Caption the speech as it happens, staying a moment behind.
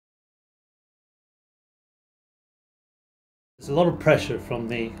There's a lot of pressure from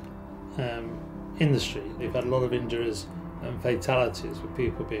the industry. We've had a lot of injuries and fatalities with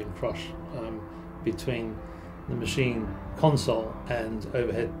people being crushed between the machine console and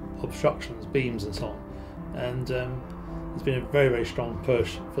overhead obstructions, beams and so on. And there's been a very, very strong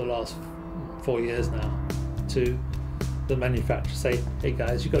push for the last 4 years now to the manufacturer say, hey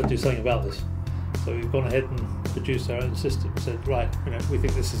guys, you've got to do something about this. So we've gone ahead and produced our own system, said, right, we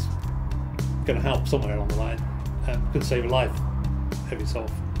think this is going to help somewhere along the line, could save a life every so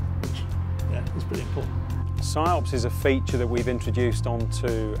often, which is pretty important. SiOPS is a feature that we've introduced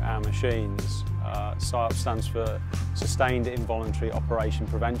onto our machines. SiOPS stands for Sustained Involuntary Operation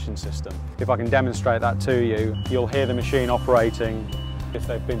Prevention System. If I can demonstrate that to you, you'll hear the machine operating if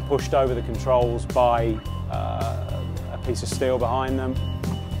they've been pushed over the controls by a piece of steel behind them.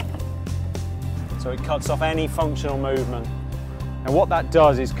 So it cuts off any functional movement. And what that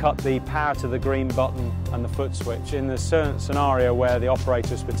does is cut the power to the green button and the foot switch. In the certain scenario where the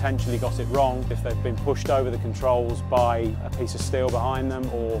operator's potentially got it wrong, if they've been pushed over the controls by a piece of steel behind them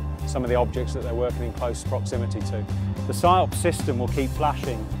or some of the objects that they're working in close proximity to. The SiOPS system will keep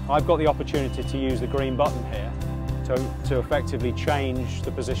flashing. I've got the opportunity to use the green button here to effectively change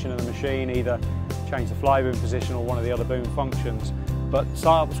the position of the machine, either change the fly boom position or one of the other boom functions. But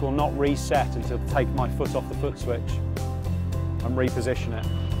SiOPS will not reset until I take my foot off the foot switch and reposition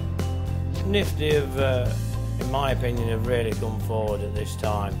it. Nifty have, in my opinion, have really come forward at this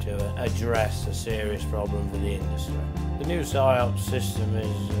time to address a serious problem for the industry. The new SiOPS system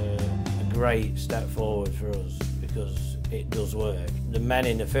is a great step forward for us because it does work. The men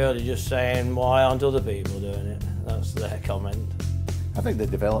in the field are just saying, why aren't other people doing it? That's their comment. I think the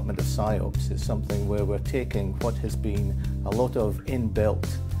development of SiOPS is something where we're taking what has been a lot of inbuilt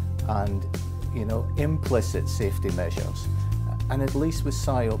and implicit safety measures, and at least with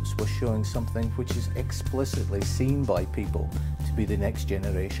SiOPS we're showing something which is explicitly seen by people to be the next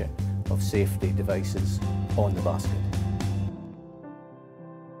generation of safety devices on the basket.